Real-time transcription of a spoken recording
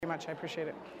much. I appreciate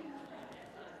it.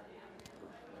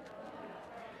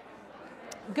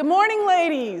 Good morning,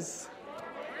 ladies.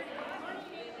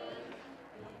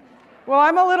 Well,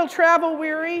 I'm a little travel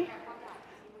weary.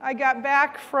 I got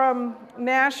back from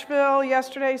Nashville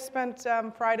yesterday, spent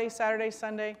Friday, Saturday,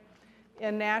 Sunday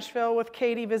in Nashville with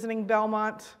Katie visiting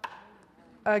Belmont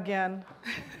again.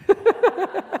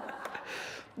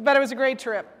 But it was a great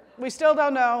trip. We still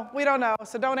don't know. We don't know,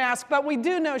 so don't ask. But we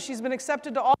do know she's been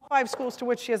accepted to all 5 schools to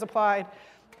which she has applied,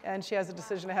 and she has a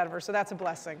decision ahead of her, so that's a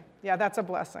blessing. Yeah, that's a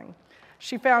blessing.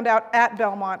 She found out at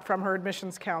Belmont from her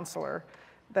admissions counselor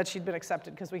that she'd been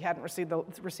accepted because we hadn't received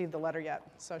the letter yet.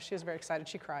 So she was very excited.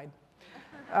 She cried.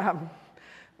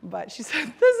 But she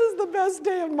said, "This is the best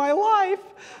day of my life."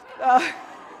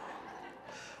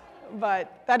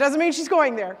 But that doesn't mean she's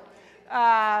going there.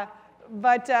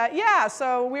 Yeah,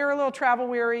 so we were a little travel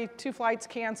weary. 2 flights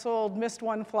canceled, missed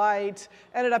 1 flight,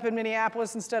 ended up in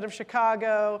Minneapolis instead of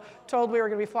Chicago, told we were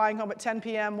going to be flying home at 10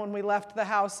 p.m. when we left the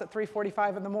house at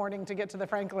 3:45 in the morning to get to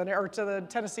the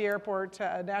Tennessee airport,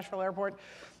 Nashville airport.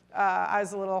 I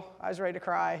was ready to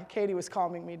cry. Katie was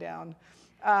calming me down.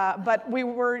 But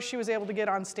she was able to get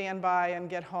on standby and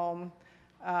get home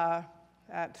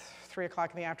at 3 o'clock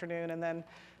in the afternoon, and then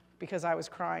because I was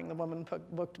crying, the woman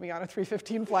booked me on a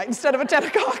 3:15 flight instead of a 10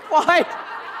 o'clock flight.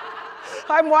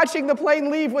 I'm watching the plane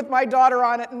leave with my daughter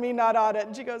on it and me not on it.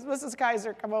 And she goes, "Mrs.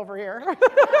 Kaiser, come over here."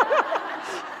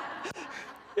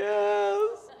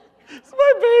 Yes. It's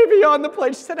my baby on the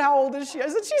plane. She said, "How old is she?" I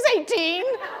said, "She's 18.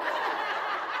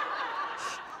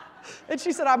 And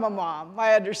she said, "I'm a mom.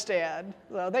 I understand."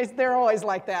 So they're always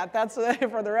like that. That's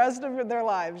for the rest of their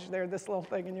lives. They're this little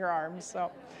thing in your arms.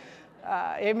 So,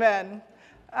 amen.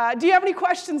 Do you have any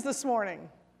questions this morning?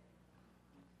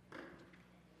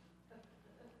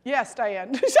 Yes,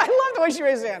 Diane. I love the way she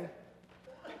raised her hand.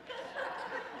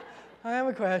 I have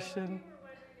a question.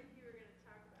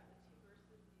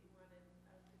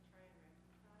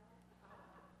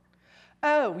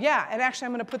 Oh, yeah, and actually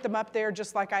I'm going to put them up there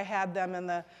just like I had them in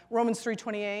the Romans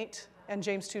 3:28 and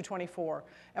James 2:24,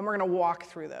 and we're going to walk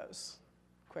through those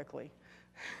quickly.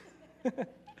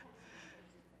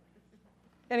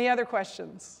 Any other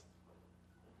questions?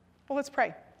 Well, let's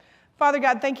pray. Father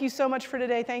God, thank you so much for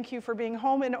today. Thank you for being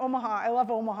home in Omaha. I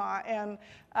love Omaha, and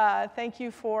thank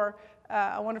you for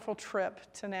a wonderful trip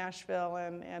to Nashville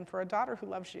and for a daughter who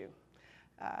loves you.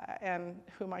 And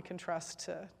whom I can trust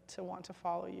to want to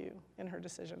follow you in her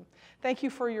decision. Thank you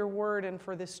for your word and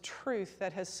for this truth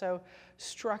that has so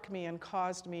struck me and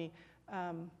caused me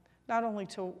not only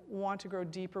to want to grow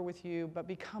deeper with you, but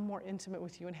become more intimate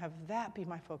with you and have that be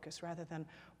my focus rather than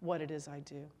what it is I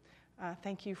do.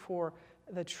 Thank you for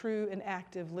the true and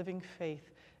active living faith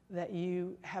that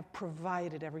you have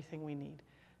provided everything we need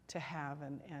to have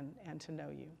and to know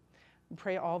you. We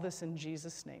pray all this in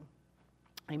Jesus' name.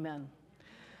 Amen.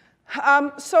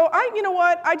 So you know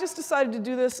what? I just decided to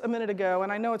do this a minute ago,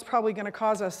 and I know it's probably going to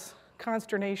cause us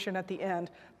consternation at the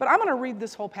end, but I'm going to read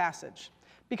this whole passage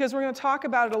because we're going to talk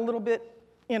about it a little bit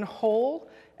in whole,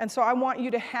 and so I want you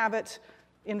to have it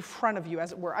in front of you,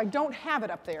 as it were. I don't have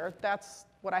it up there. That's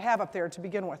what I have up there to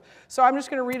begin with. So I'm just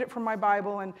going to read it from my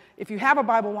Bible, and if you have a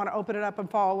Bible, want to open it up and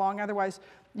follow along. Otherwise,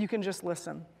 you can just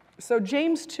listen. So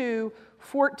James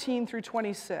 2:14 through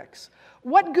 26.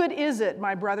 "What good is it,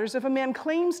 my brothers, if a man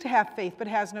claims to have faith but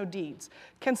has no deeds?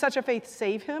 Can such a faith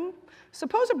save him?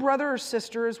 Suppose a brother or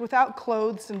sister is without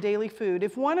clothes and daily food.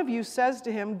 If one of you says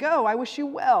to him, 'Go, I wish you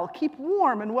well, keep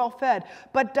warm and well fed,'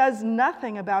 but does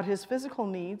nothing about his physical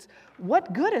needs,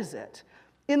 what good is it?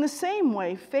 In the same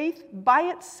way, faith by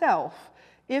itself,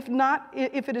 if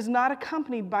it is not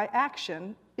accompanied by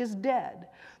action, is dead.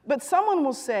 But someone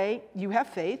will say, 'You have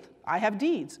faith, I have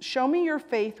deeds. Show me your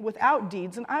faith without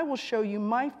deeds, and I will show you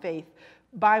my faith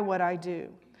by what I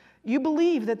do. You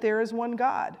believe that there is one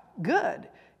God. Good.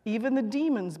 Even the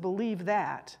demons believe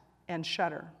that and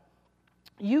shudder.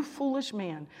 You foolish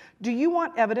man, do you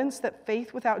want evidence that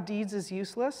faith without deeds is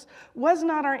useless? Was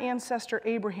not our ancestor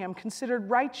Abraham considered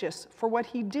righteous for what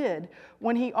he did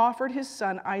when he offered his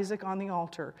son Isaac on the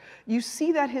altar? You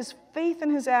see that his faith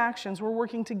and his actions were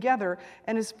working together,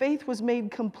 and his faith was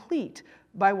made complete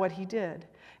by what he did.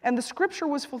 And the scripture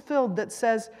was fulfilled that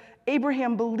says,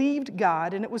 Abraham believed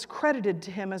God, and it was credited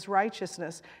to him as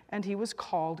righteousness, and he was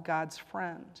called God's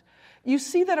friend. You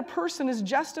see that a person is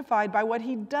justified by what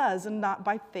he does and not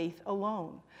by faith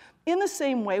alone. In the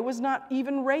same way, was not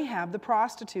even Rahab the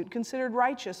prostitute considered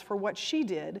righteous for what she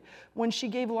did when she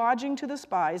gave lodging to the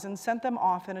spies and sent them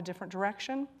off in a different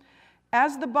direction?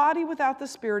 As the body without the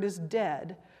spirit is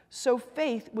dead, so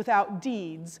faith without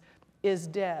deeds is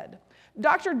dead.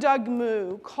 Dr. Doug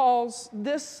Moo calls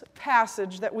this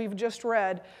passage that we've just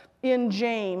read in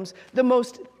James the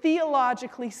most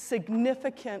theologically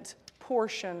significant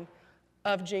portion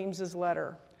of James's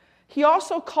letter. He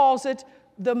also calls it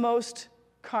the most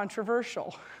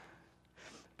controversial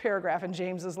paragraph in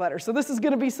James's letter. So this is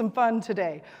going to be some fun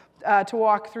today to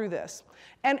walk through this.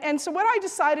 And so what I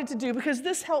decided to do, because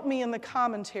this helped me in the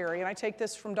commentary, and I take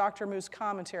this from Dr. Moo's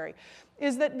commentary,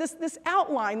 is that this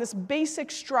outline, this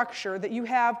basic structure that you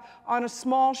have on a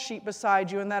small sheet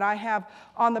beside you and that I have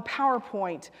on the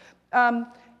PowerPoint,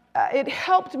 it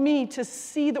helped me to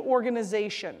see the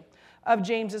organization of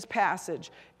James's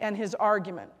passage and his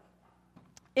argument.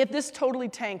 If this totally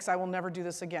tanks, I will never do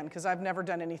this again because I've never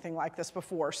done anything like this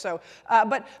before. So,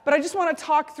 but I just want to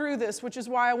talk through this, which is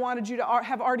why I wanted you to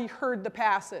have already heard the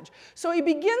passage. So he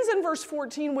begins in verse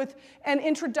 14 with an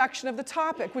introduction of the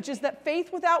topic, which is that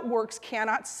faith without works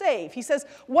cannot save. He says,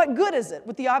 what good is it?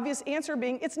 With the obvious answer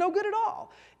being, it's no good at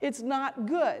all. It's not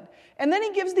good. And then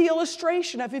he gives the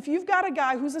illustration of if you've got a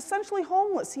guy who's essentially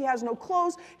homeless, he has no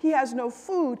clothes, he has no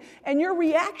food, and your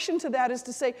reaction to that is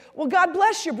to say, well, God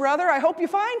bless you, brother. I hope you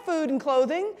find food and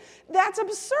clothing. That's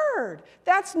absurd.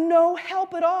 That's no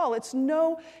help at all. It's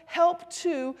no help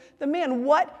to the man.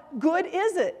 What good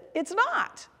is it? It's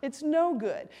not. It's no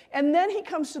good. And then he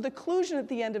comes to the conclusion at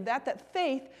the end of that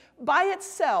faith by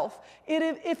itself,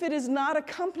 if it is not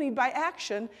accompanied by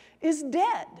action, is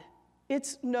dead.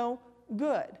 It's no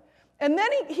good. And then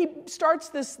he starts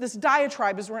this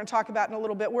diatribe, as we're going to talk about in a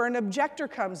little bit, where an objector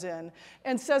comes in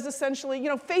and says essentially,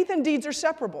 faith and deeds are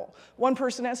separable. One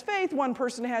person has faith, one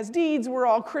person has deeds. We're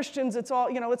all Christians. It's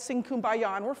all, let's sing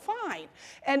Kumbaya and we're fine.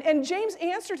 And James'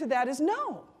 answer to that is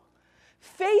no.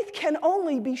 Faith can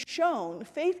only be shown.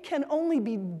 Faith can only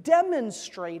be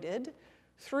demonstrated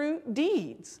through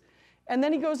deeds. And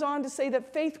then he goes on to say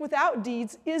that faith without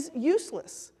deeds is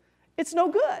useless. It's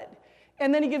no good.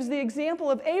 And then he gives the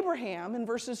example of Abraham in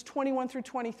verses 21 through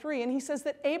 23, and he says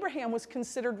that Abraham was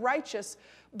considered righteous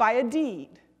by a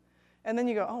deed. And then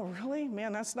you go, oh, really?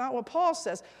 Man, that's not what Paul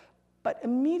says. But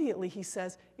immediately he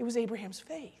says it was Abraham's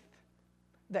faith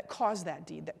that caused that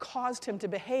deed, that caused him to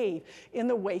behave in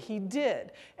the way he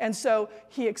did. And so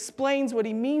he explains what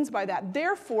he means by that.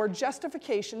 Therefore,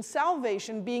 justification,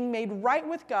 salvation, being made right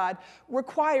with God,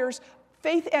 requires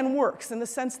faith and works, in the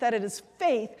sense that it is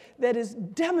faith that is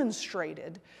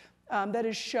demonstrated, that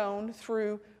is shown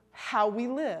through how we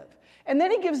live. And then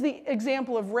he gives the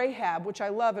example of Rahab, which I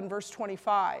love in verse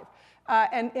 25,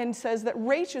 and says that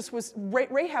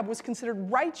Rahab was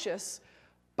considered righteous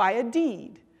by a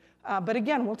deed. But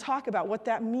again, we'll talk about what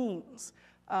that means,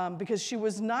 because she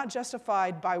was not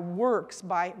justified by works,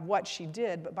 by what she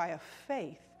did, but by a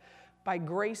faith, by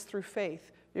grace through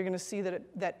faith. You're going to see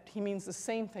that he means the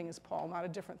same thing as Paul, not a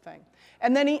different thing.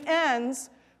 And then he ends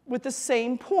with the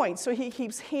same point. So he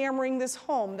keeps hammering this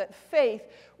home, that faith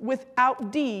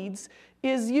without deeds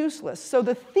is useless. So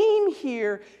the theme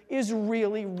here is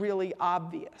really, really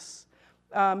obvious.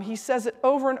 He says it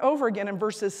over and over again in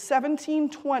verses 17,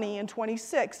 20, and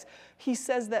 26. He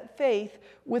says that faith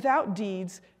without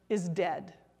deeds is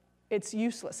dead. It's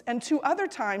useless. And 2 other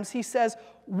times he says,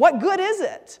 what good is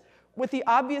it? With the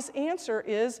obvious answer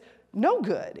is no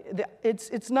good.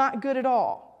 It's not good at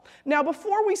all. Now,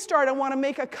 before we start, I want to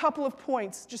make a couple of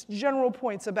points, just general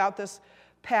points about this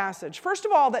passage. First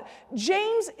of all, that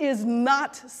James is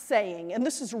not saying, and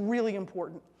this is really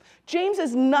important, James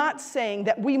is not saying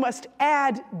that we must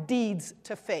add deeds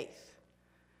to faith.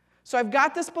 So I've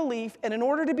got this belief, and in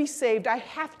order to be saved, I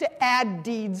have to add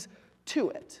deeds to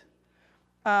it.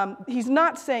 He's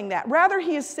not saying that. Rather,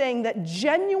 he is saying that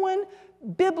genuine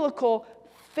biblical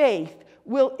faith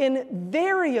will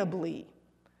invariably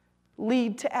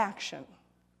lead to action,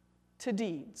 to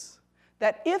deeds.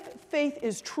 That if faith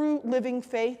is true living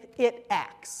faith, it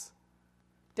acts.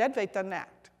 Dead faith doesn't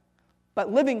act,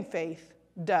 but living faith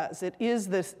does. It is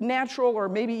this natural or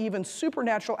maybe even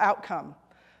supernatural outcome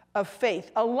of faith.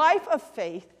 A life of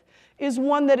faith is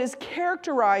one that is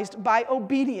characterized by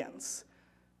obedience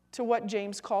to what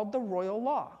James called the royal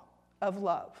law of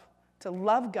love, to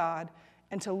love God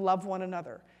and to love one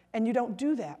another. And you don't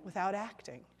do that without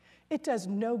acting. It does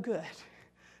no good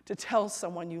to tell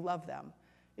someone you love them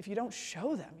if you don't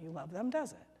show them you love them,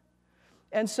 does it?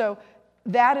 And so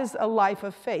that is a life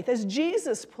of faith. As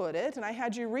Jesus put it, and I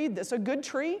had you read this, a good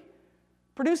tree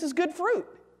produces good fruit.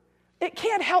 It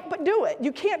can't help but do it.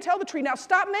 You can't tell the tree, now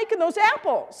stop making those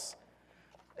apples,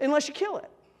 unless you kill it,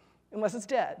 unless it's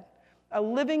dead. A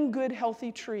living, good,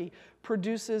 healthy tree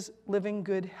produces living,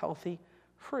 good, healthy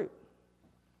fruit.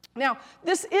 Now,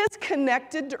 this is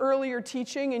connected to earlier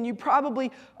teaching, and you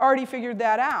probably already figured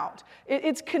that out.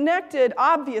 It's connected,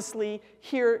 obviously,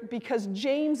 here because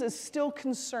James is still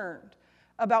concerned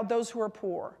about those who are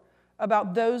poor,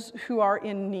 about those who are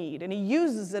in need. And he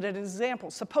uses it as an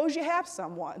example. Suppose you have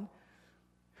someone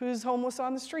who's homeless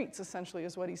on the streets, essentially,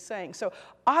 is what he's saying. So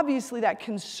obviously that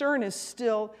concern is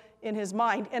still in his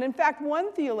mind. And in fact,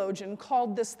 one theologian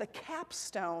called this the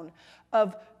capstone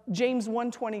of James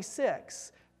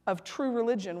 1:26 of true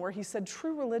religion, where he said,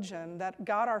 true religion that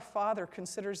God our Father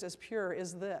considers as pure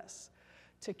is this: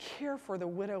 to care for the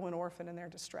widow and orphan in their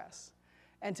distress,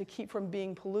 and to keep from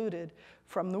being polluted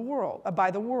from the world, by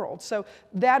the world. So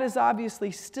that is obviously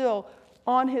still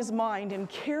on his mind, and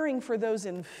caring for those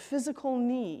in physical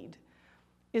need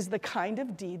is the kind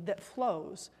of deed that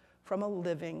flows from a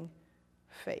living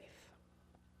faith.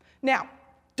 Now,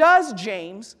 does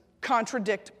James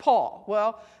contradict Paul?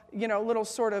 Well, little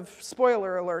sort of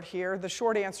spoiler alert here. The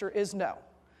short answer is no.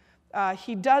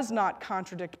 He does not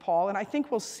contradict Paul, and I think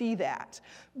we'll see that.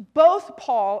 Both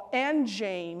Paul and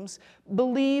James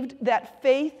believed that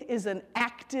faith is an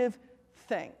active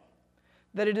thing,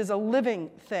 that it is a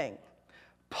living thing.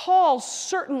 Paul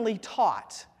certainly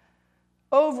taught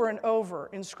over and over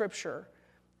in Scripture,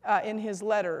 in his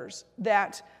letters,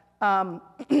 that,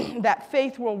 that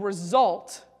faith will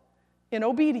result in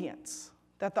obedience,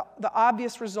 that the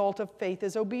obvious result of faith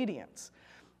is obedience.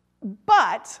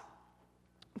 But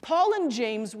Paul and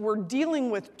James were dealing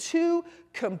with two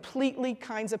completely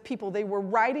kinds of people. They were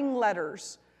writing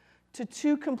letters to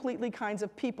two completely kinds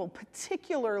of people,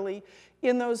 particularly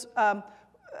in those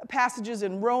passages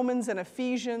in Romans and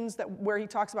Ephesians where he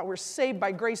talks about we're saved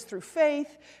by grace through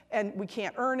faith and we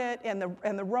can't earn it, and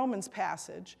the Romans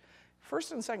passage.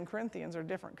 1st and 2nd Corinthians are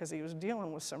different because he was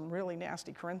dealing with some really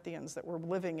nasty Corinthians that were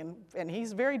living in, and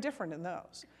he's very different in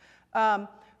those.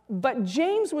 But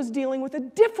James was dealing with a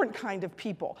different kind of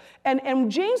people.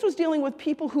 And James was dealing with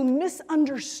people who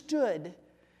misunderstood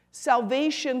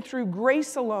salvation through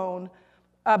grace alone,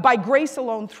 by grace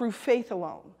alone, through faith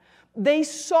alone. They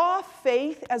saw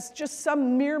faith as just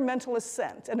some mere mental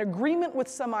assent, an agreement with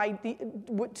some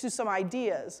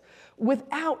ideas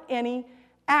without any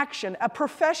action, a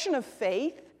profession of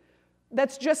faith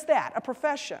that's just that, a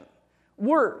profession,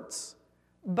 words,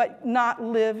 but not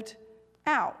lived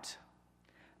out.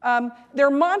 Their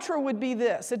mantra would be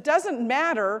this: it doesn't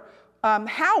matter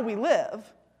how we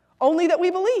live, only that we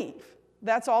believe.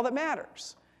 That's all that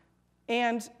matters.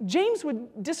 And James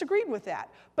would disagree with that.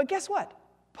 But guess what?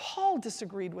 Paul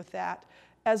disagreed with that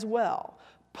as well.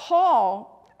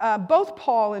 Both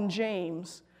Paul and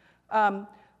James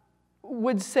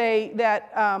would say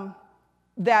that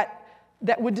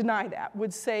would deny that,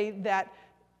 would say that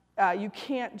you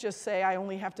can't just say, I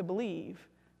only have to believe.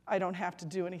 I don't have to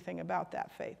do anything about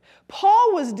that faith.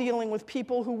 Paul was dealing with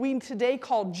people who we today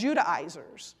call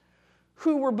Judaizers,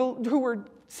 who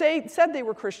said they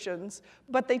were Christians,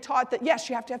 but they taught that, yes,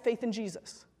 you have to have faith in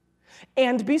Jesus,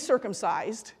 and be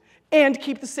circumcised, and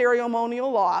keep the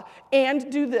ceremonial law,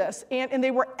 and do this. And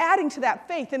they were adding to that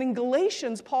faith. And in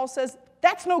Galatians, Paul says,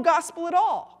 that's no gospel at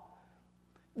all.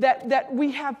 That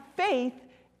we have faith,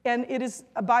 and it is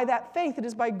by that faith, it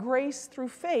is by grace through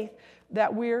faith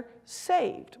that we're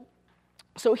saved.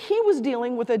 So he was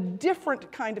dealing with a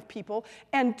different kind of people,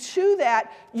 and to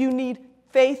that you need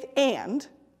faith and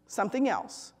something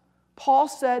else. Paul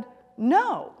said,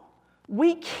 no,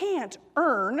 we can't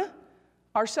earn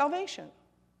our salvation.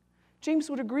 James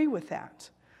would agree with that.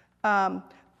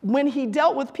 When he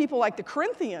dealt with people like the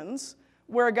Corinthians,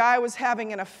 where a guy was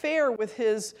having an affair with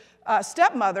his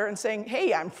stepmother and saying,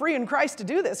 hey, I'm free in Christ to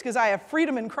do this because I have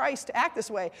freedom in Christ to act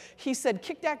this way, he said,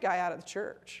 kick that guy out of the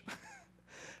church.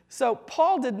 So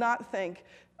Paul did not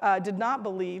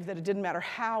believe that it didn't matter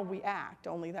how we act,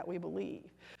 only that we believe.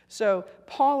 So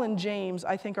Paul and James,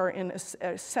 I think, are in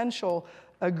essential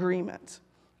agreement.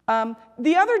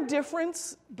 The other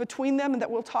difference between them and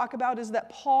that we'll talk about is that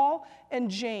Paul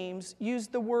and James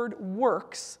used the word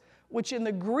works, which in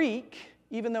the Greek,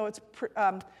 even though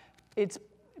it's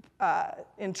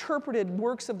interpreted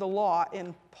works of the law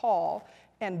in Paul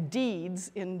and deeds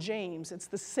in James, it's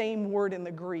the same word in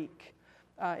the Greek.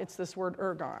 It's this word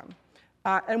ergon.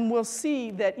 And we'll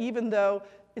see that even though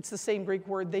it's the same Greek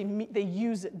word, they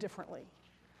use it differently.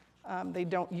 They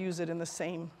don't use it in the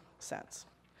same sense.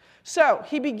 So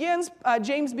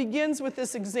James begins with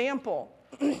this example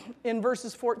in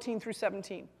verses 14 through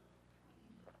 17.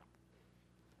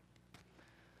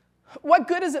 What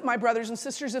good is it, my brothers and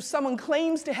sisters, if someone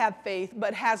claims to have faith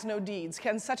but has no deeds?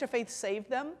 Can such a faith save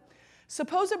them?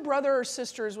 Suppose a brother or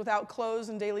sister is without clothes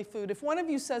and daily food. If one of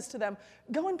you says to them,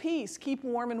 "Go in peace, keep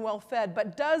warm and well fed,"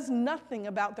 but does nothing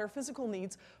about their physical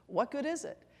needs, what good is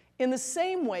it? In the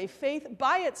same way, faith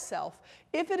by itself,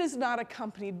 if it is not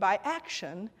accompanied by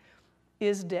action,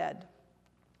 is dead.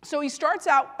 So he starts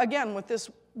out again with this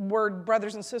word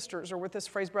brothers and sisters, or with this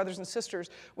phrase brothers and sisters,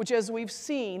 which, as we've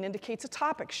seen, indicates a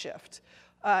topic shift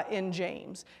in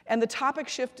James. And the topic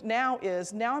shift now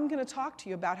I'm going to talk to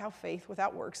you about how faith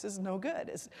without works is no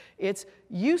good. It's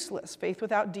useless. Faith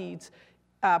without deeds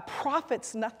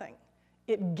profits nothing.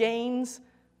 It gains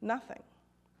nothing.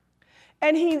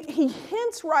 And he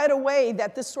hints right away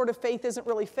that this sort of faith isn't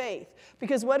really faith.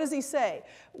 Because what does he say?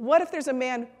 What if there's a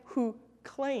man who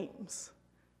claims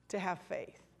to have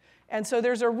faith? And so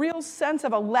there's a real sense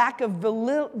of a lack of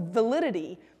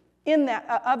validity in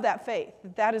that faith.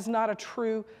 That is not a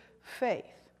true faith.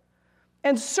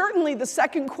 And certainly the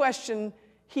second question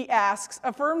he asks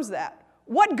affirms that.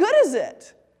 What good is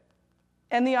it?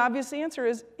 And the obvious answer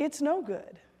is, it's no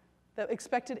good. The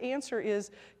expected answer is,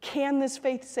 can this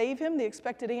faith save him? The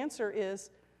expected answer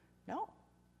is, no,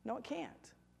 it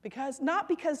can't. Not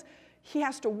because he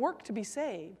has to work to be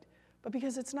saved, but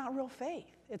because it's not real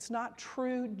faith. It's not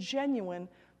true, genuine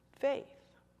faith.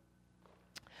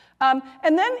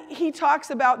 And then he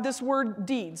talks about this word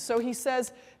deeds. So he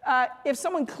says, if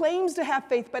someone claims to have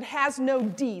faith but has no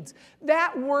deeds,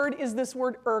 that word is this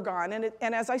word ergon.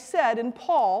 And as I said, and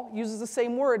Paul uses the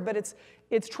same word, but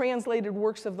it's translated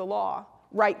works of the law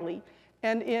rightly.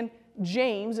 And in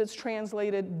James, it's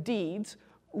translated deeds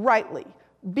rightly.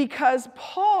 Because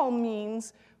Paul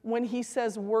means, when he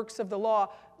says works of the law,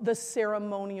 the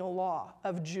ceremonial law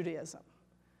of Judaism,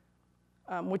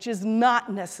 which is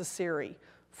not necessary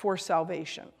for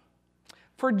salvation.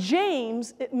 For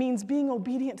James, it means being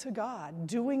obedient to God,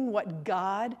 doing what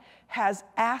God has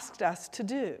asked us to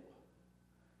do.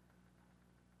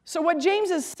 So what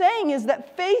James is saying is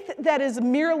that faith that is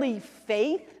merely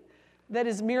faith, that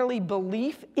is merely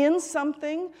belief in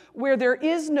something, where there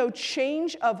is no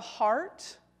change of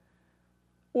heart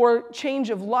or change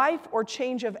of life or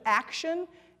change of action,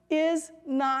 is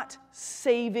not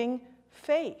saving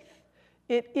faith.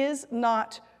 It is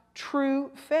not true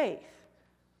faith.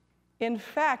 In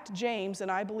fact, James,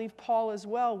 and I believe Paul as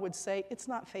well, would say it's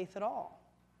not faith at all.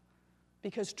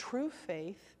 Because true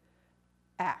faith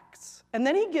acts. And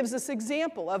then he gives this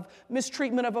example of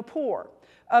mistreatment of the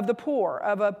poor,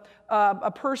 of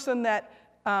a person that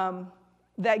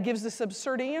gives this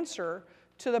absurd answer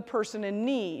to the person in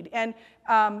need. And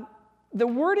the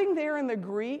wording there in the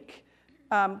Greek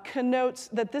connotes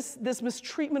that this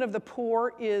mistreatment of the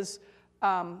poor is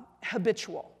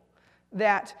habitual.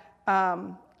 That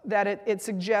it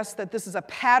suggests that this is a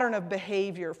pattern of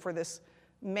behavior for this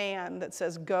man that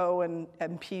says, go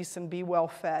and peace and be well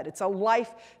fed. It's a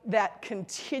life that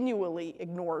continually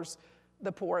ignores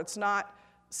the poor. It's not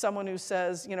someone who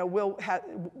says,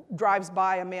 drives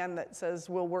by a man that says,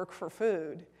 we'll work for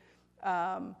food.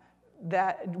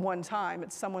 That one time,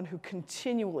 it's someone who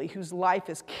continually, whose life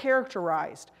is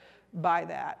characterized by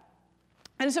that.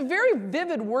 And it's a very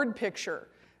vivid word picture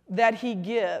that he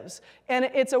gives. And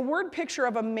it's a word picture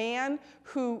of a man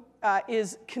who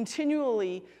is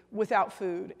continually without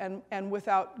food and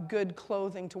without good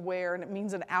clothing to wear, and it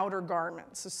means an outer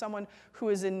garment. So someone who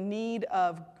is in need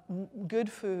of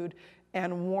good food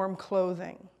and warm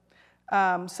clothing.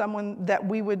 Someone that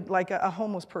we would, like a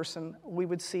homeless person, we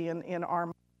would see in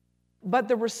our. But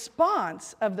the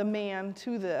response of the man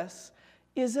to this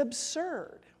is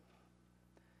absurd.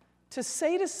 To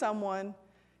say to someone,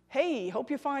 hey,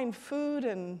 hope you find food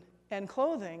and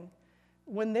clothing,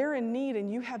 when they're in need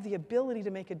and you have the ability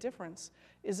to make a difference,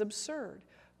 is absurd.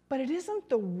 But it isn't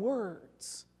the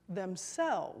words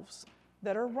themselves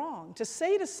that are wrong. To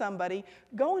say to somebody,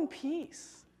 go in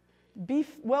peace, be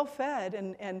well fed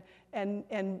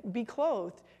and be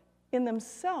clothed, in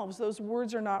themselves, those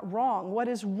words are not wrong. What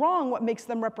is wrong, what makes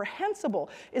them reprehensible,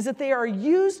 is that they are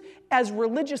used as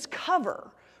religious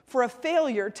cover for a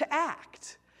failure to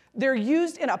act. They're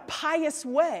used in a pious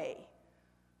way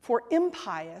for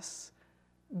impious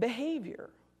behavior.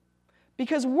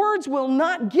 Because words will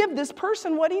not give this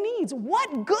person what he needs.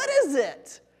 What good is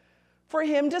it for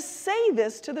him to say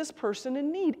this to this person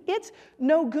in need? It's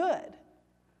no good,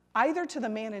 either to the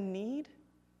man in need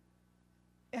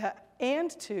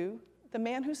and to the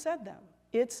man who said them.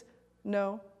 It's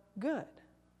no good.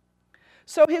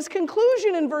 So his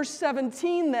conclusion in verse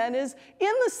 17 then is,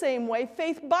 in the same way,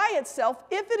 faith by itself,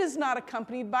 if it is not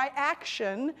accompanied by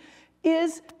action,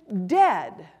 is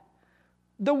dead.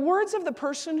 The words of the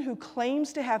person who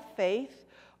claims to have faith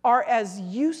are as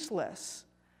useless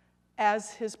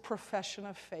as his profession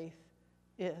of faith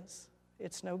is.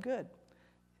 It's no good.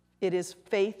 It is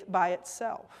faith by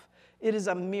itself. It is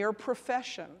a mere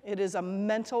profession. It is a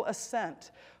mental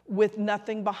assent with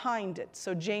nothing behind it.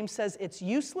 So James says it's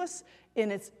useless,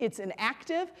 and it's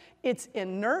inactive, it's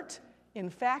inert. In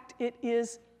fact, it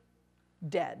is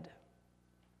dead.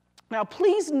 Now,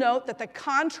 please note that the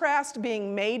contrast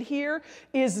being made here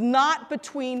is not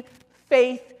between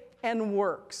faith and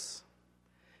works.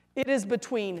 It is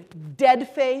between dead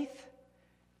faith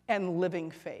and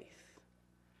living faith.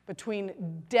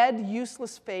 Between dead,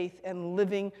 useless faith and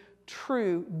living,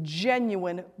 true,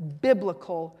 genuine,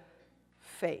 biblical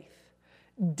faith.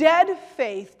 Dead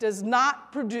faith does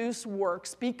not produce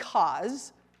works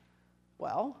because,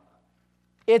 well,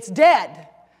 it's dead.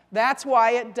 That's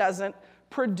why it doesn't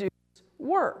produce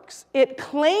works. It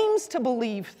claims to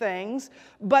believe things,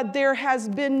 but there has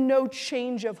been no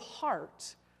change of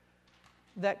heart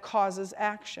that causes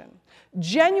action.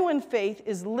 Genuine faith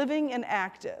is living and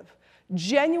active.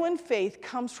 Genuine faith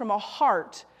comes from a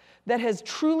heart that has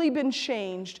truly been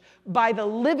changed by the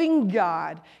living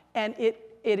God, and it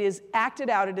is acted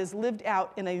out, it is lived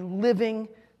out in a living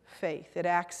faith. It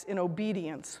acts in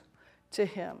obedience to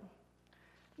Him.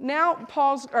 Now,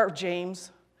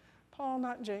 James,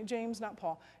 not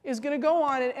Paul, is going to go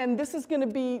on, and this is going to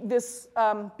be this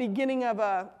beginning of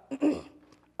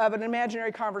an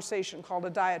imaginary conversation called a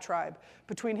diatribe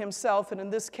between himself and, in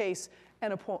this case,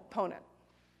 an opponent.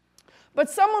 But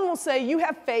someone will say, you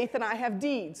have faith and I have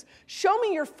deeds. Show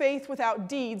me your faith without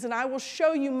deeds, and I will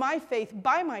show you my faith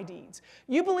by my deeds.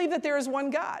 You believe that there is one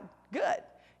God. Good.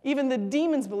 Even the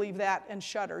demons believe that and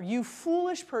shudder. You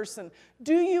foolish person,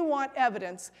 do you want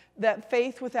evidence that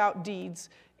faith without deeds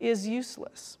is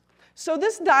useless? So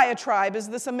this diatribe is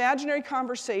this imaginary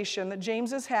conversation that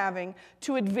James is having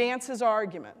to advance his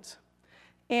argument.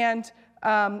 And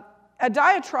a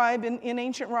diatribe in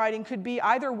ancient writing could be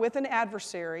either with an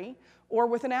adversary or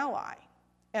with an ally.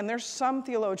 And there's some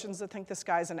theologians that think this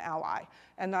guy's an ally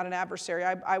and not an adversary.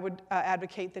 I would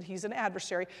advocate that he's an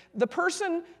adversary. The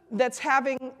person that's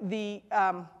having the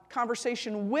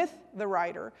conversation with the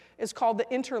writer is called the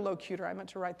interlocutor. I meant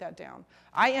to write that down.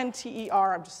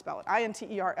 I-N-T-E-R, I'll just spell it,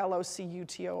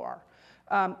 I-N-T-E-R-L-O-C-U-T-O-R,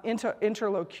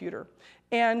 interlocutor.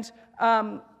 And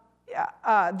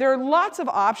there are lots of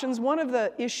options. One of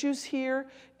the issues here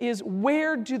is,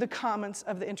 where do the comments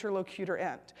of the interlocutor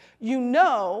end? You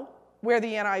know where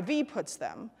the NIV puts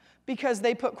them because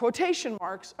they put quotation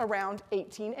marks around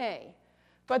 18a.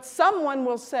 But someone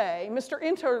will say, Mr.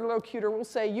 Interlocutor will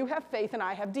say, you have faith and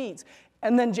I have deeds.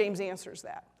 And then James answers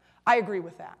that. I agree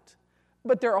with that.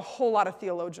 But there are a whole lot of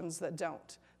theologians that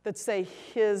don't, that say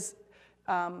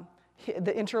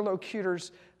the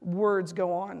interlocutor's words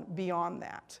go on beyond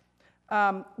that.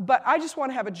 But I just want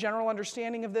to have a general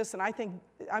understanding of this, and I think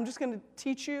I'm just going to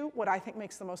teach you what I think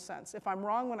makes the most sense. If I'm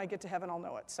wrong, when I get to heaven, I'll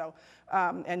know it. So,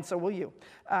 and so will you.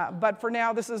 But for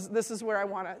now, this is where I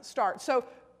want to start.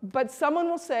 But someone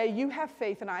will say, you have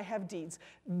faith and I have deeds.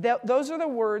 Those are the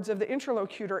words of the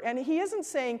interlocutor, and he isn't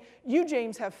saying, you,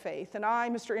 James, have faith, and I,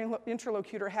 Mr.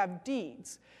 Interlocutor, have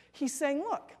deeds. He's saying,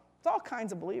 look, it's all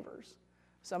kinds of believers.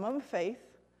 Some of them have faith,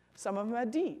 some of them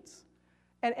have deeds.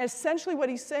 And essentially what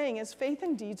he's saying is faith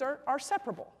and deeds are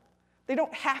separable. They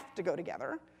don't have to go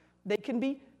together. They can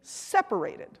be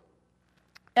separated.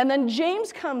 And then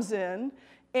James comes in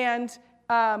and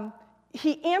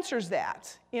he answers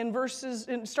that in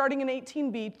starting in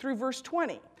 18b through verse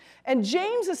 20. And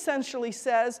James essentially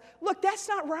says, look, that's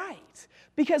not right,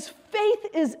 because faith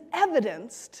is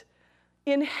evidenced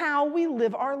in how we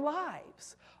live our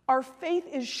lives. Our faith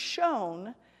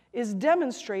is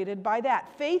demonstrated by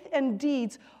that. Faith and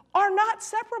deeds are not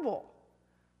separable.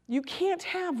 You can't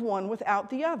have one without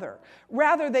the other.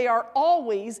 Rather, they are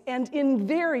always and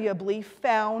invariably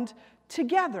found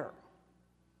together.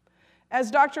 As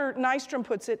Dr. Nystrom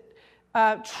puts it,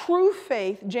 true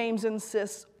faith, James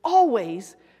insists,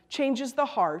 always changes the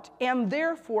heart and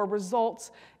therefore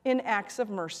results in acts of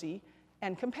mercy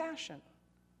and compassion.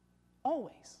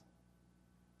 Always.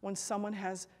 When someone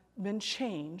has been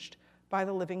changed by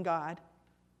the living God,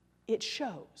 it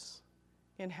shows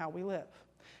in how we live.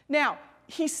 Now,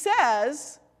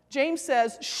 James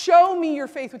says, show me your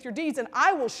faith with your deeds, and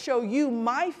I will show you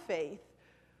my faith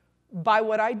by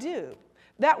what I do.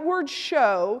 That word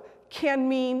show can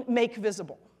mean make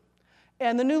visible.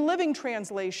 And the New Living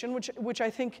Translation, which I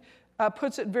think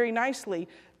puts it very nicely,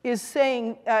 is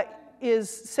saying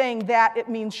that it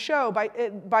means show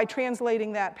by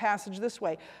translating that passage this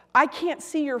way. I can't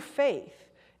see your faith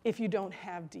if you don't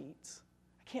have deeds.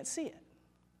 I can't see it.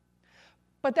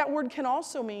 But that word can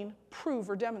also mean prove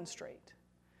or demonstrate.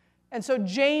 And so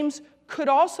James could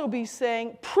also be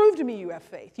saying, prove to me you have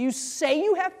faith. You say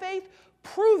you have faith,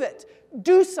 Prove it.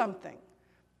 Do something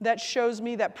that shows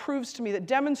me, that proves to me, that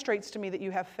demonstrates to me that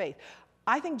you have faith.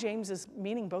 I think James is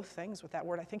meaning both things with that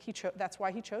word. I think that's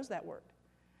why he chose that word.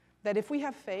 That if we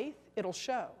have faith, it'll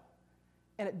show.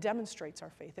 And it demonstrates our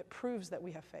faith. It proves that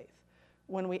we have faith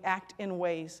when we act in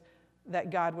ways that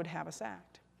God would have us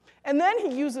act. And then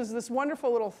he uses this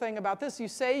wonderful little thing about this. You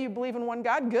say you believe in one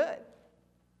God? Good.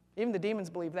 Even the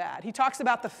demons believe that. He talks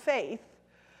about the faith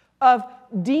of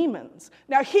demons.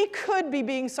 Now, he could be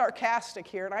being sarcastic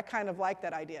here, and I kind of like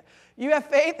that idea. You have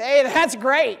faith? Hey, that's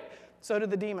great. So do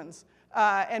the demons.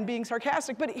 And being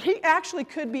sarcastic. But he actually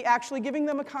could be actually giving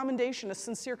them a commendation, a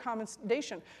sincere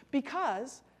commendation,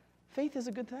 because faith is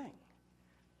a good thing.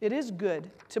 It is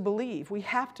good to believe. We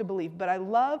have to believe. But I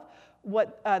love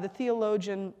what the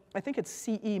theologian, I think it's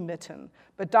C.E. Mitten,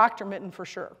 but Dr. Mitten for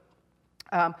sure,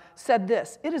 said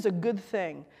this: it is a good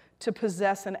thing to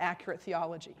possess an accurate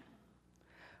theology,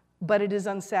 but it is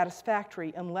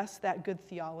unsatisfactory unless that good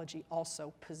theology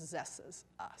also possesses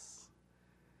us.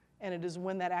 And it is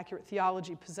when that accurate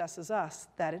theology possesses us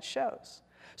that it shows.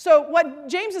 So what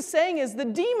James is saying is the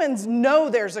demons know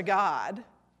there's a God,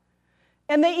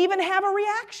 and they even have a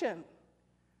reaction.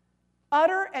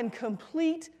 Utter and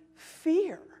complete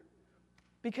fear,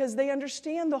 because they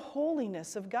understand the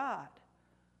holiness of God,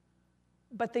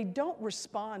 but they don't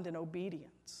respond in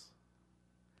obedience.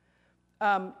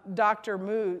 Dr.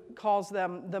 Moo calls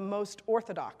them the most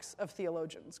orthodox of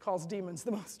theologians, calls demons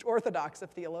the most orthodox of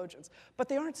theologians, but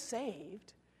they aren't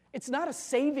saved. It's not a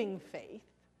saving faith.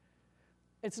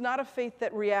 It's not a faith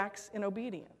that reacts in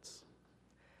obedience.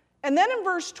 And then in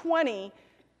verse 20,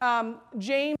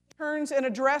 James turns and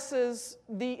addresses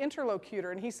the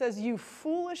interlocutor, and he says, you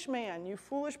foolish man, you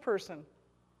foolish person.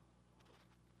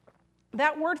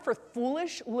 That word for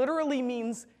foolish literally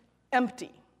means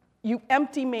empty. You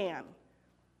empty man,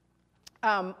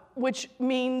 which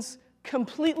means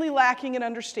completely lacking in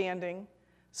understanding,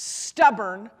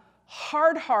 stubborn,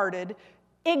 hard-hearted,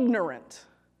 ignorant.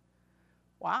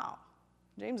 Wow.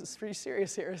 James is pretty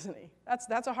serious here, isn't he?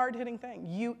 That's a hard-hitting thing.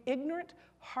 You ignorant,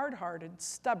 hard-hearted,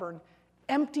 stubborn,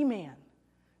 empty man.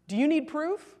 Do you need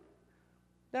proof?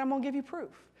 Then I'm going to give you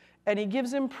proof. And he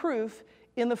gives him proof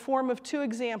in the form of two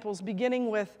examples, beginning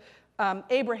with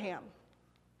Abraham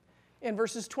in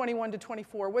verses 21 to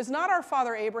 24. Was not our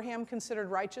father Abraham considered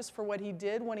righteous for what he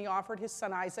did when he offered his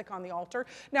son Isaac on the altar?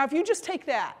 Now, if you just take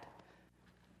that,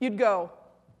 you'd go,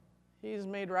 he's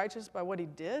made righteous by what he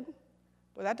did?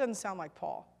 Well, that doesn't sound like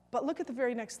Paul. But look at the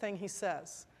very next thing he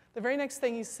says. The very next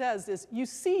thing he says is, you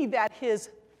see that his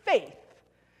faith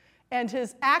and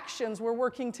his actions were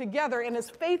working together, and his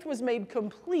faith was made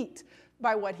complete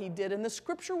by what he did. And the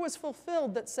scripture was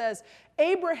fulfilled that says,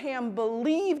 Abraham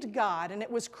believed God, and it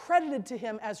was credited to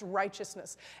him as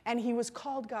righteousness, and he was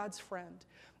called God's friend.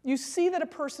 You see that a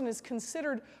person is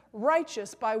considered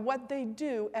righteous by what they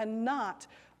do and not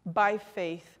by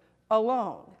faith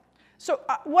alone. So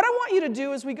what I want you to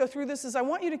do as we go through this is I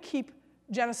want you to keep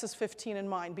Genesis 15 in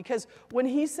mind, because when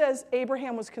he says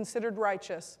Abraham was considered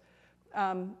righteous,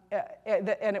 and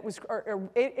it was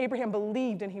Abraham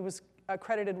believed and he was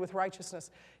credited with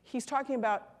righteousness, he's talking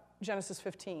about Genesis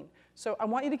 15. So I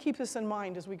want you to keep this in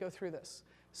mind as we go through this.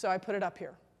 So I put it up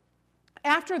here.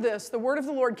 After this, the word of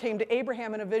the Lord came to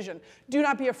Abraham in a vision. Do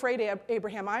not be afraid,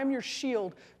 Abraham. I am your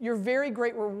shield, your very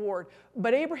great reward.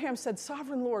 But Abraham said,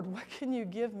 Sovereign Lord, what can you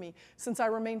give me, since I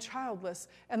remain childless,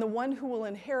 and the one who will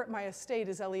inherit my estate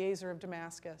is Eliezer of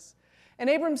Damascus? And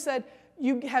Abram said,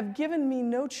 you have given me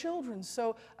no children,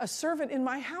 so a servant in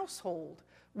my household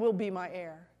will be my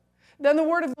heir. Then the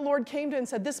word of the Lord came to him and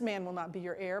said, this man will not be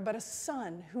your heir, but a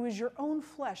son who is your own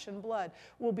flesh and blood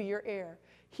will be your heir.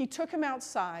 He took him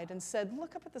outside and said,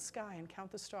 look up at the sky and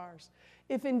count the stars,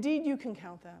 if indeed you can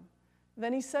count them.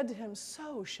 Then he said to him,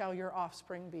 so shall your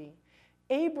offspring be.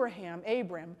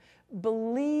 Abram,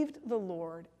 believed the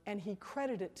Lord, and he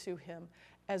credited it to him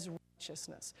as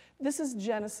righteousness. This is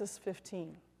Genesis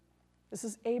 15. This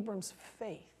is Abram's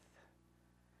faith.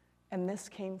 And this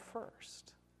came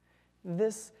first.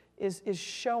 This is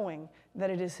showing that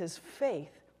it is his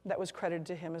faith that was credited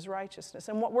to him as righteousness.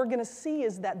 And what we're going to see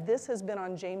is that this has been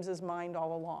on James's mind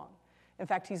all along. In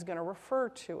fact, he's going to refer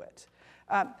to it.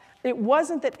 It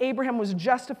wasn't that Abraham was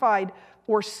justified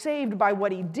or saved by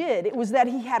what he did. It was that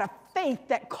he had a faith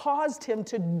that caused him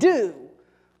to do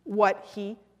what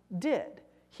he did.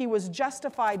 He was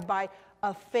justified by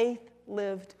a faith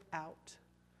lived out.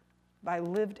 By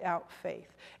lived out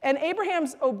faith. And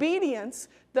Abraham's obedience,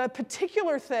 the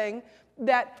particular thing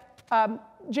that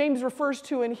James refers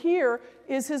to in here,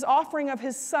 is his offering of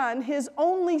his son, his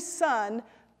only son,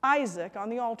 Isaac, on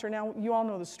the altar. Now, you all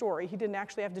know the story. He didn't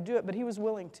actually have to do it, but he was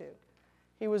willing to.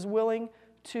 He was willing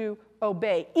to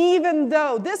obey, even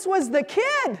though this was the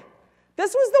kid.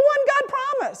 This was the one God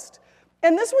promised.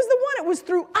 And this was the one. It was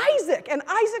through Isaac and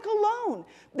Isaac alone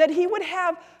that he would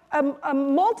have a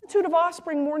multitude of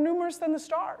offspring more numerous than the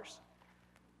stars.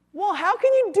 Well, how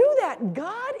can you do that,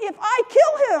 God, if I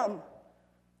kill him?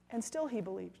 And still he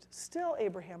believed. Still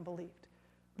Abraham believed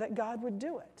that God would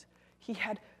do it. He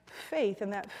had faith,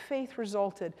 and that faith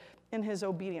resulted in his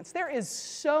obedience. There is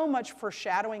so much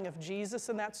foreshadowing of Jesus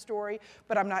in that story,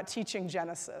 but I'm not teaching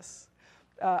Genesis.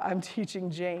 I'm teaching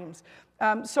James.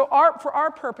 So for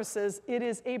our purposes, it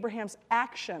is Abraham's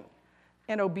action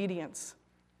and obedience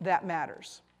that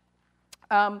matters.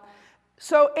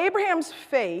 So Abraham's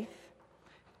faith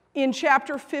in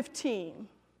chapter 15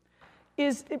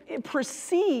 it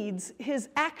precedes his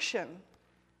action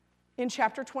in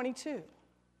chapter 22.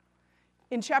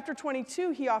 In chapter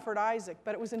 22, he offered Isaac,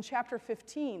 but it was in chapter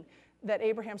 15 that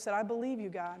Abraham said, I believe you,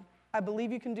 God. I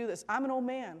believe you can do this. I'm an old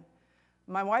man.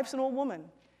 My wife's an old woman.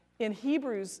 In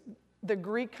Hebrews, the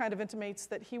Greek kind of intimates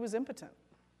that he was impotent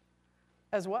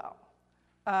as well.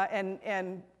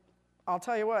 And I'll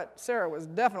tell you what, Sarah was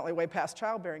definitely way past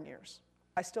childbearing years.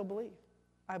 I still believe.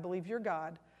 I believe you're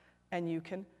God, and you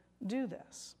can do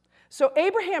this. So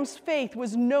Abraham's faith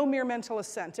was no mere mental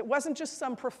assent. It wasn't just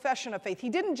some profession of faith. He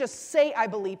didn't just say, I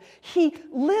believe. He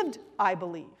lived, I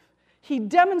believe. He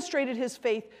demonstrated his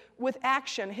faith with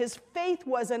action. His faith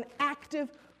was an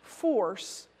active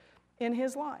force in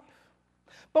his life.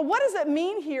 But what does it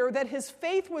mean here that his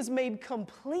faith was made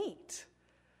complete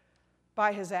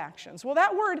by his actions? Well,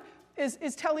 that word is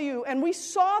teleu, and we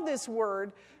saw this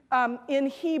word in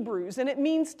Hebrews, and it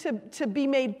means to be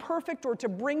made perfect or to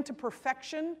bring to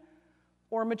perfection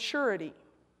or maturity.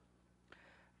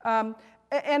 And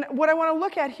what I want to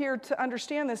look at here to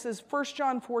understand this is 1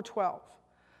 John 4:12,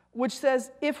 which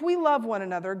says, if we love one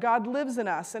another, God lives in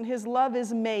us, and his love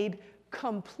is made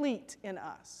complete in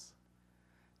us.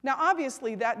 Now,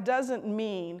 obviously, that doesn't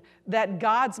mean that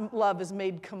God's love is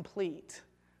made complete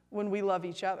when we love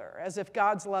each other, as if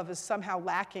God's love is somehow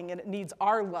lacking and it needs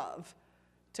our love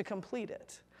to complete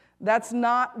it. That's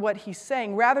not what he's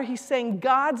saying. Rather, he's saying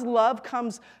God's love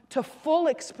comes to full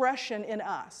expression in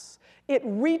us. It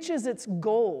reaches its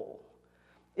goal.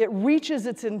 It reaches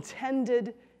its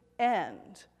intended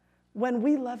end when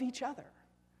we love each other,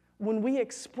 when we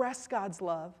express God's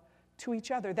love to each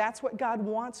other. That's what God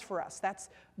wants for us. That's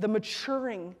the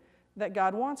maturing that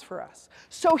God wants for us.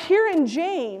 So here in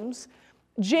James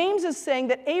is saying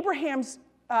that Abraham's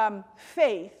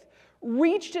faith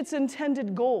reached its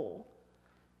intended goal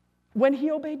when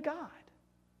he obeyed God.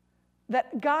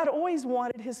 That God always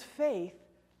wanted his faith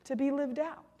to be lived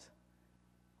out.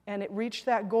 And it reached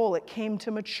that goal. It came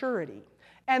to maturity.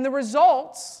 And the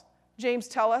results, James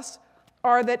tells us,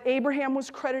 are that Abraham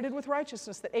was credited with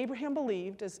righteousness, that Abraham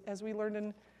believed, as we learned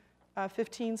in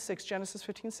 15:6, Genesis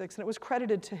 15:6, and it was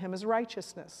credited to him as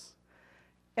righteousness,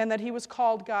 and that he was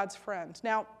called God's friend.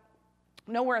 Now,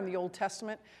 nowhere in the Old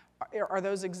Testament are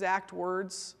those exact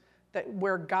words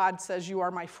where God says, you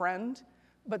are my friend,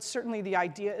 but certainly the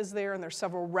idea is there, and there's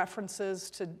several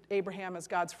references to Abraham as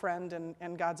God's friend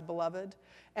and God's beloved,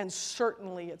 and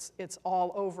certainly it's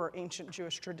all over ancient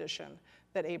Jewish tradition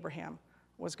that Abraham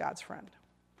was God's friend.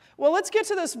 Well, let's get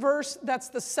to this verse that's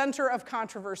the center of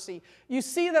controversy. You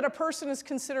see that a person is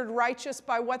considered righteous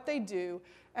by what they do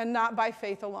and not by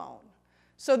faith alone.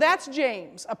 So that's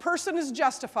James. A person is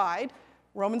justified.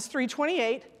 Romans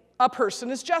 3:28, a person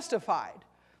is justified.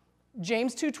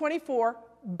 James 2:24,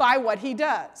 by what he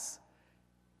does.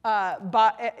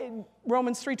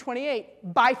 Romans 3:28,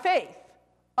 by faith,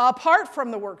 apart from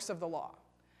the works of the law.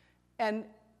 And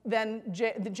then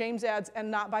James adds, and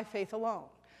not by faith alone.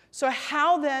 So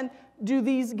how then do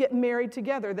these get married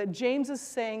together? That James is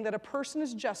saying that a person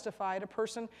is justified, a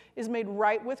person is made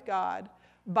right with God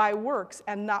by works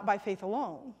and not by faith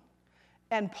alone.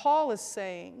 And Paul is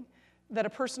saying that a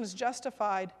person is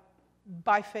justified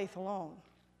by faith alone,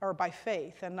 or by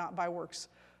faith and not by works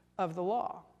of the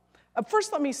law.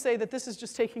 First, let me say that this is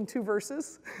just taking two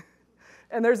verses,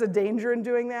 and there's a danger in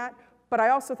doing that. But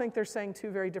I also think they're saying two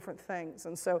very different things,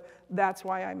 and so that's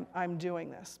why I'm doing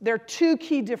this. There are two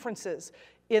key differences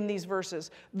in these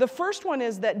verses. The first one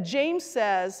is that James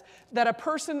says that a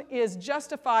person is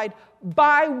justified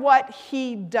by what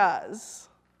he does,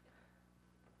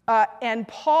 and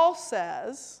Paul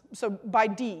says, so by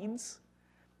deeds,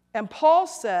 and Paul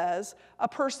says a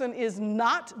person is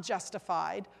not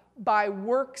justified by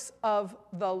works of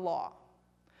the law.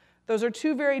 Those are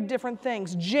two very different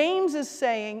things. James is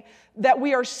saying that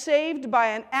we are saved by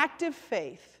an active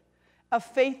faith, a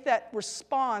faith that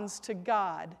responds to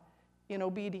God in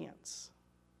obedience.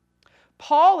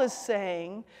 Paul is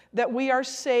saying that we are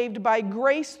saved by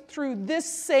grace through this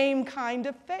same kind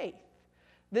of faith,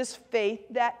 this faith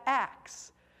that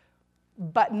acts,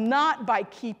 but not by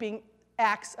keeping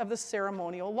acts of the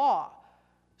ceremonial law.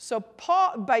 So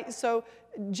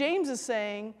James is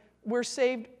saying we're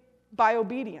saved by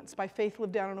obedience, by faith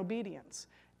lived out in obedience.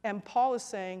 And Paul is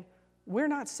saying we're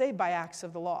not saved by acts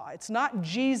of the law. It's not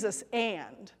Jesus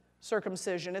and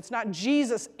circumcision. It's not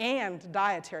Jesus and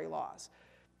dietary laws.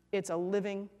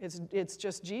 It's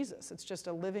just Jesus. It's just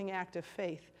a living act of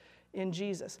faith in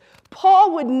Jesus.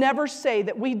 Paul would never say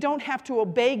that we don't have to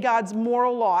obey God's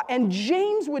moral law, and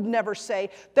James would never say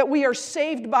that we are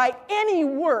saved by any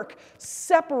work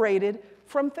separated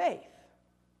from faith.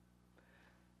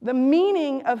 The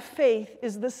meaning of faith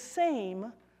is the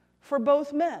same for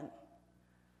both men.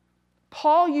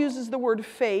 Paul uses the word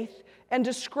faith and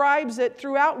describes it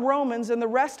throughout Romans and the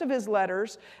rest of his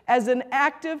letters as an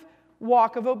active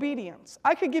walk of obedience.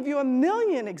 I could give you a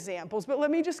million examples, but let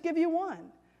me just give you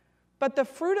one. But the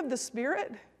fruit of the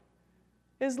Spirit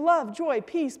is love, joy,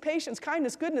 peace, patience,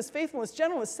 kindness, goodness, faithfulness,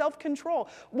 gentleness, self-control.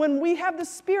 When we have the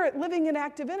Spirit living and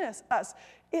active in us,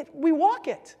 we walk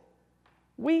it.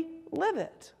 We live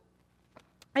it.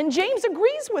 And James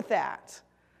agrees with that.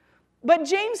 But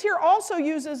James here also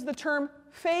uses the term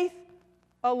faith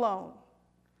alone.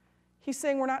 He's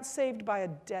saying we're not saved by a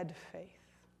dead faith.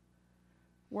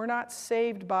 We're not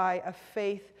saved by a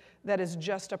faith that is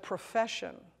just a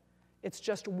profession. It's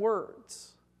just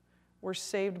words. We're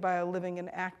saved by a living and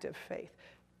active faith.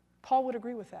 Paul would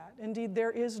agree with that. Indeed,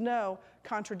 there is no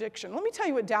contradiction. Let me tell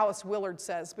you what Dallas Willard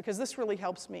says, because this really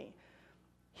helps me.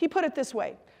 He put it this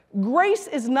way: grace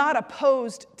is not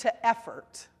opposed to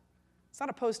effort. It's not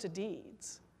opposed to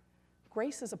deeds.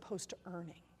 Grace is opposed to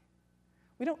earning.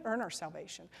 We don't earn our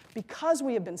salvation. Because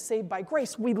we have been saved by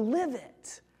grace, we live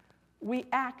it. We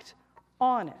act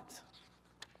on it.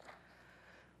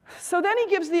 So then he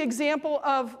gives the example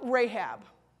of Rahab,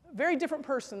 a very different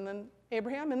person than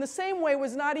Abraham. In the same way,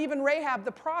 was not even Rahab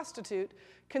the prostitute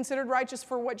considered righteous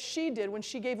for what she did when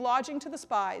she gave lodging to the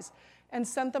spies and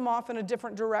sent them off in a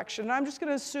different direction. And I'm just going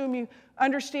to assume you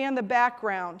understand the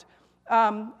background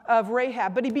of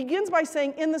Rahab. But he begins by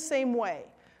saying, in the same way.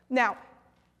 Now,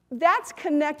 that's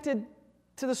connected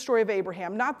to the story of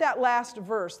Abraham, not that last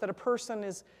verse that a person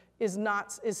is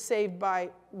saved by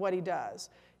what he does.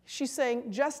 She's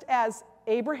saying, just as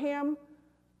Abraham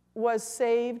was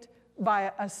saved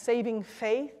by a saving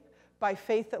faith, by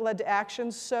faith that led to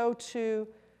action, so too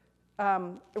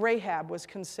Rahab was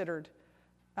considered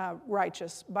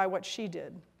righteous by what she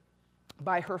did,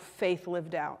 by her faith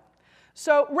lived out.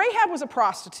 So Rahab was a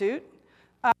prostitute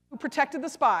who protected the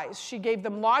spies. She gave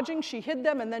them lodging, she hid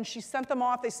them, and then she sent them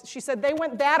off. She said they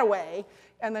went that way,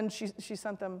 and then she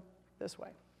sent them this way.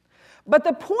 But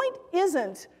the point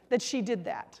isn't that she did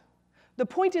that. The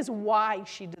point is why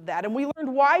she did that. And we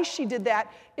learned why she did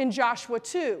that in Joshua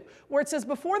 2, where it says,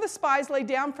 before the spies lay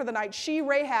down for the night, she,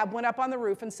 Rahab, went up on the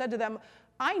roof and said to them,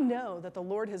 I know that the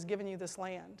Lord has given you this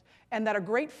land, and that a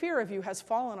great fear of you has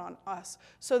fallen on us,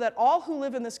 so that all who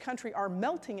live in this country are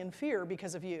melting in fear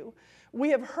because of you. We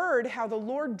have heard how the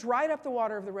Lord dried up the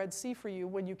water of the Red Sea for you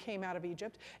when you came out of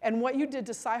Egypt, and what you did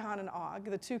to Sihon and Og,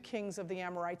 the two kings of the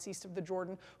Amorites east of the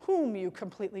Jordan, whom you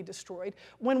completely destroyed.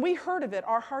 When we heard of it,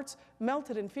 our hearts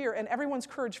melted in fear, and everyone's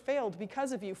courage failed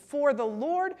because of you. For the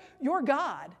Lord your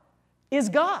God is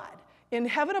God, in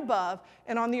heaven above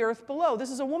and on the earth below.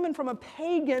 This is a woman from a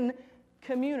pagan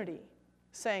community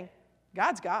saying,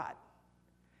 God's God.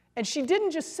 And she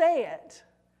didn't just say it.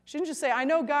 She didn't just say, I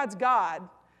know God's God,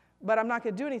 but I'm not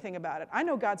going to do anything about it. I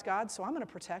know God's God, so I'm going to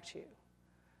protect you.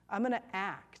 I'm going to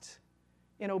act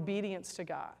in obedience to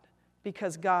God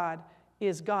because God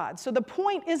is God. So the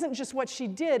point isn't just what she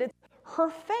did, it's her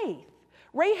faith.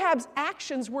 Rahab's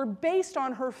actions were based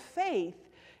on her faith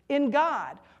in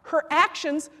God. Her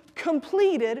actions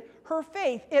completed her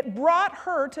faith. It brought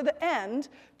her to the end,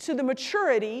 to the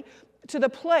maturity, to the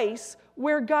place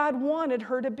where God wanted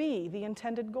her to be, the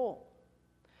intended goal.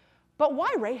 But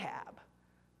why Rahab?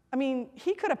 I mean,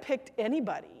 he could have picked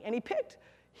anybody, and he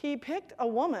picked a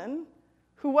woman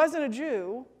who wasn't a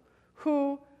Jew,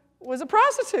 who was a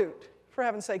prostitute, for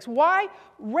heaven's sakes. Why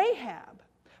Rahab?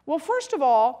 Well, first of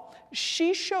all,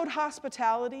 she showed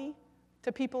hospitality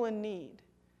to people in need.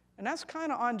 And that's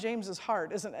kind of on James's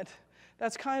heart, isn't it?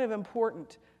 That's kind of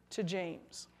important to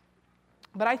James.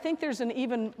 But I think there's an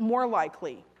even more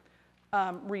likely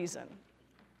reason.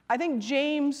 I think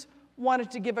James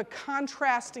wanted to give a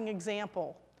contrasting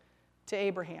example to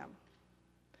Abraham.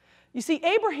 You see,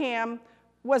 Abraham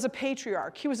was a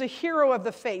patriarch. He was a hero of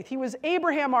the faith. He was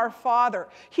Abraham, our father.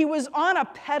 He was on a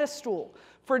pedestal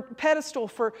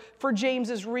for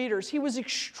James's readers. He was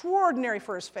extraordinary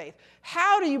for his faith.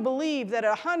 How do you believe that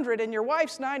 100 and your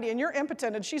wife's 90 and you're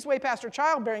impotent and she's way past her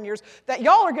childbearing years, that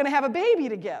y'all are going to have a baby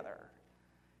together?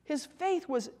 His faith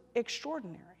was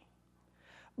extraordinary.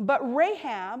 But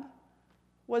Rahab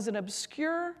was an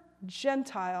obscure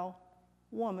Gentile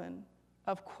woman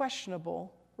of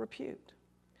questionable repute.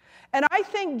 And I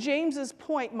think James's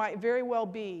point might very well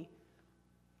be,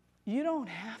 you don't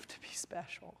have to be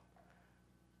special.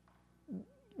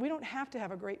 We don't have to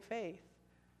have a great faith.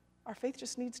 Our faith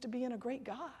just needs to be in a great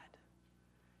God.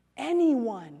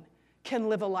 Anyone can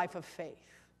live a life of faith,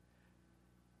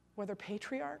 whether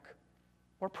patriarch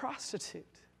or prostitute.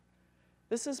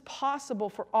 This is possible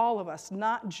for all of us,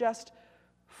 not just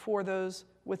for those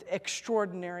with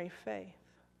extraordinary faith.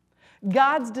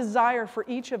 God's desire for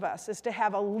each of us is to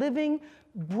have a living,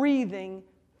 breathing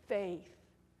faith,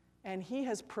 and He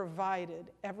has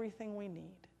provided everything we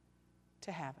need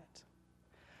to have it.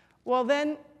 Well,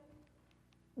 then,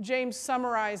 James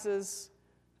summarizes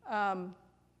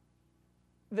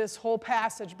this whole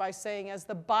passage by saying, as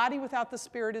the body without the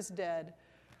spirit is dead,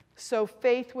 so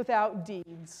faith without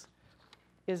deeds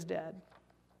is dead.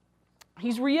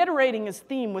 He's reiterating his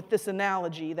theme with this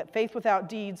analogy that faith without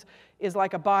deeds is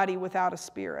like a body without a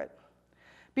spirit.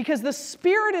 Because the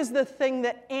spirit is the thing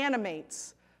that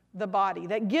animates the body,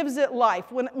 that gives it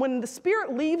life. When the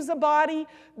spirit leaves the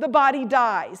body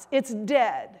dies. It's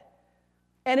dead.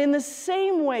 And in the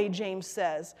same way, James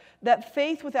says, that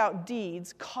faith without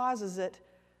deeds causes it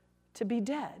to be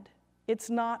dead. It's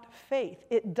not faith.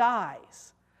 It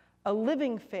dies. A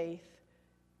living faith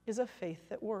is a faith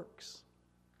that works.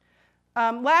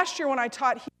 Last year when I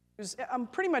taught Hebrews,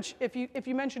 pretty much if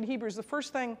you mention Hebrews, the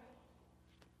first thing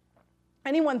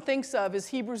anyone thinks of is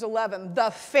Hebrews 11, the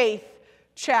faith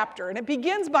chapter. And it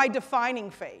begins by defining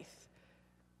faith.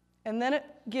 And then it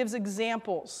gives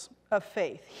examples of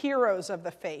faith, heroes of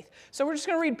the faith. So we're just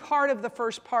going to read part of the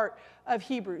first part of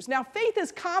Hebrews. Now, faith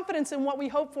is confidence in what we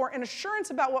hope for and assurance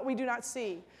about what we do not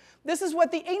see. This is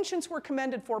what the ancients were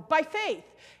commended for. By faith,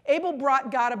 Abel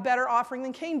brought God a better offering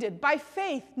than Cain did. By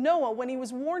faith, Noah, when he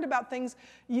was warned about things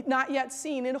not yet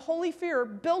seen, in holy fear,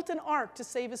 built an ark to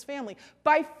save his family.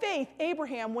 By faith,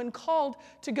 Abraham, when called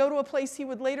to go to a place he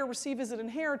would later receive as an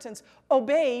inheritance,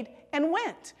 obeyed and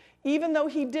went, even though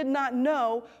he did not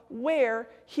know where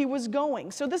he was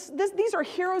going. So these are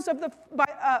heroes of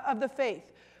the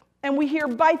faith. And we hear,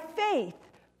 by faith,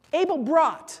 Abel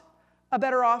brought a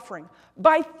better offering.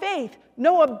 By faith,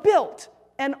 Noah built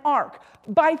an ark.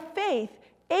 By faith,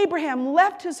 Abraham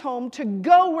left his home to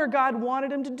go where God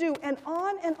wanted him to do, and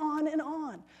on and on and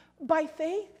on. By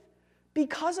faith,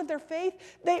 because of their faith,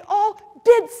 they all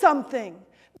did something.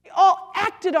 They all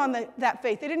acted on that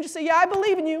faith. They didn't just say, yeah, I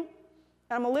believe in you,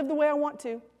 and I'm going to live the way I want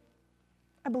to.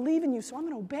 I believe in you, so I'm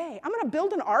going to obey. I'm going to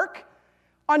build an ark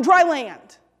on dry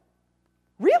land.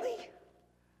 Really?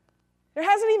 There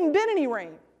hasn't even been any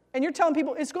rain. And you're telling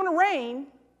people it's going to rain.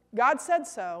 God said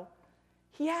so.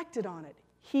 He acted on it.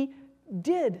 He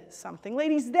did something.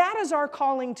 Ladies, that is our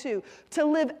calling too, to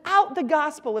live out the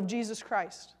gospel of Jesus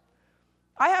Christ.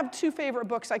 I have two favorite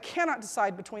books. I cannot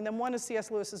decide between them. One is C.S.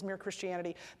 Lewis's Mere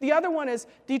Christianity. The other one is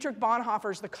Dietrich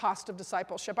Bonhoeffer's The Cost of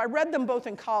Discipleship. I read them both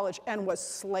in college and was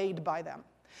slayed by them.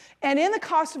 And in The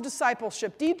Cost of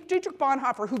Discipleship, Dietrich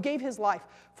Bonhoeffer, who gave his life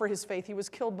for his faith, he was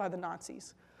killed by the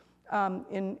Nazis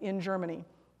in Germany,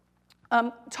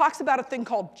 talks about a thing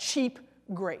called cheap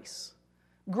grace.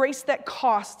 Grace that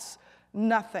costs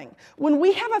nothing. When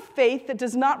we have a faith that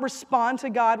does not respond to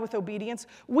God with obedience,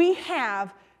 we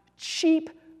have cheap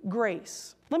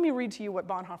grace. Let me read to you what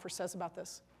Bonhoeffer says about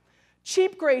this.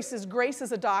 Cheap grace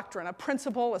is a doctrine, a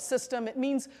principle, a system. It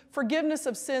means forgiveness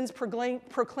of sins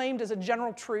proclaimed as a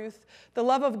general truth, the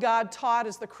love of God taught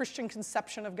as the Christian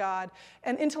conception of God,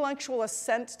 and intellectual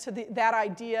assent to that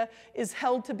idea is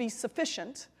held to be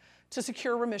sufficient to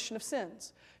secure remission of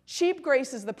sins. Cheap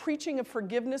grace is the preaching of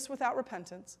forgiveness without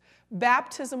repentance,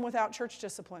 baptism without church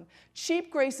discipline.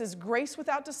 Cheap grace is grace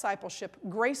without discipleship,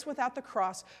 grace without the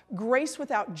cross, grace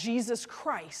without Jesus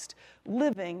Christ,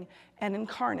 living and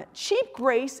incarnate. Cheap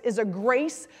grace is a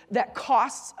grace that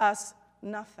costs us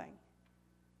nothing.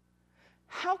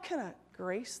 How can a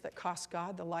grace that cost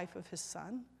God the life of His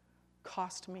Son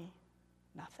cost me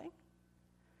nothing?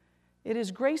 It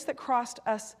is grace that cost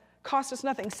us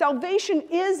nothing. Salvation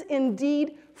is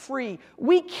indeed free.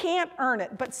 We can't earn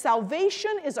it, but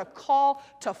salvation is a call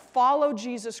to follow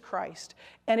Jesus Christ,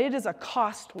 and it is a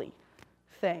costly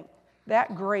thing.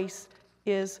 That grace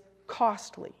is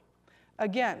costly.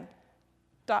 Again,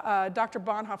 Dr.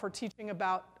 Bonhoeffer teaching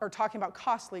about, or talking about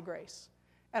costly grace.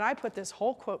 And I put this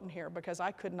whole quote in here because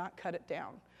I could not cut it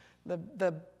down.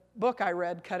 The book I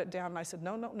read cut it down, and I said,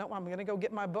 no, I'm going to go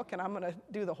get my book, and I'm going to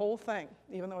do the whole thing,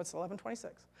 even though it's 11:26.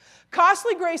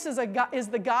 Costly grace is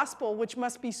the gospel which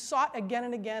must be sought again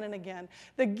and again and again,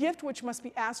 the gift which must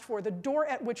be asked for, the door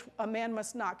at which a man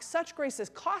must knock. Such grace is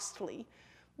costly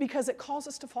because it calls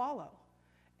us to follow,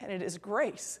 and it is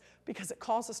grace because it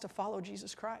calls us to follow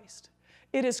Jesus Christ.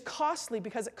 It is costly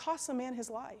because it costs a man his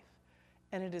life,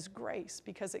 and it is grace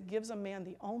because it gives a man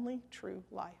the only true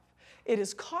life. It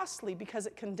is costly because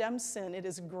it condemns sin. It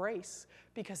is grace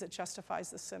because it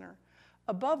justifies the sinner.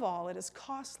 Above all, it is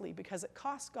costly because it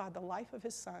cost God the life of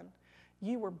his Son.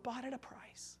 You were bought at a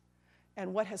price,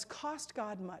 and what has cost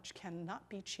God much cannot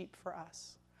be cheap for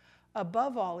us.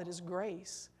 Above all, it is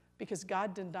grace because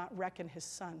God did not reckon his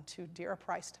Son too dear a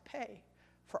price to pay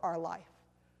for our life,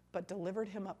 but delivered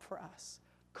him up for us.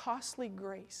 Costly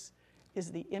grace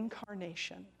is the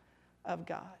incarnation of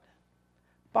God.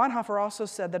 Bonhoeffer also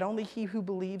said that only he who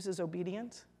believes is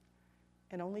obedient,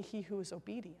 and only he who is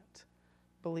obedient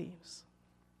believes.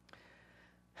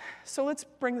 So let's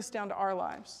bring this down to our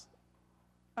lives.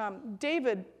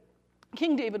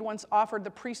 King David once offered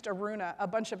the priest Araunah a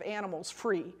bunch of animals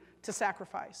free to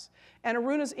sacrifice. And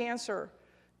Araunah's answer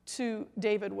to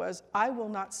David was, I will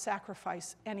not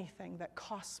sacrifice anything that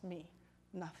costs me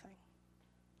nothing.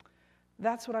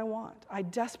 That's what I want. I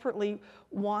desperately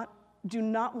do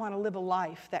not want to live a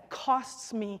life that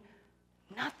costs me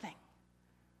nothing.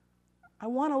 I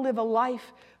want to live a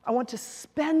life, I want to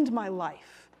spend my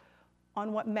life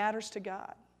on what matters to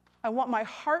God. I want my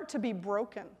heart to be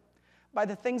broken by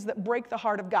the things that break the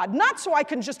heart of God. Not so I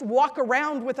can just walk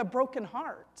around with a broken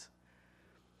heart,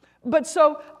 but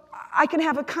so I can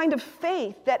have a kind of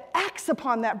faith that acts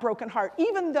upon that broken heart,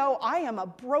 even though I am a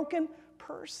broken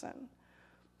person.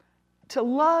 To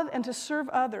love and to serve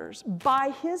others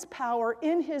by his power,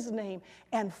 in his name,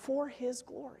 and for his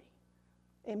glory.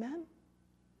 Amen?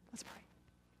 Let's pray.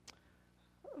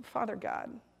 Father God,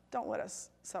 don't let us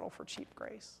settle for cheap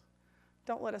grace.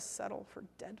 Don't let us settle for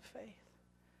dead faith.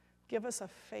 Give us a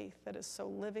faith that is so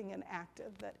living and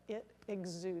active that it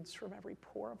exudes from every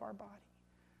pore of our body,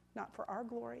 not for our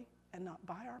glory and not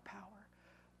by our power,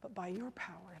 but by your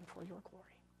power and for your glory.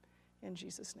 In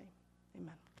Jesus' name,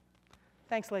 amen.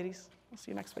 Thanks, ladies. We'll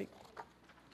see you next week.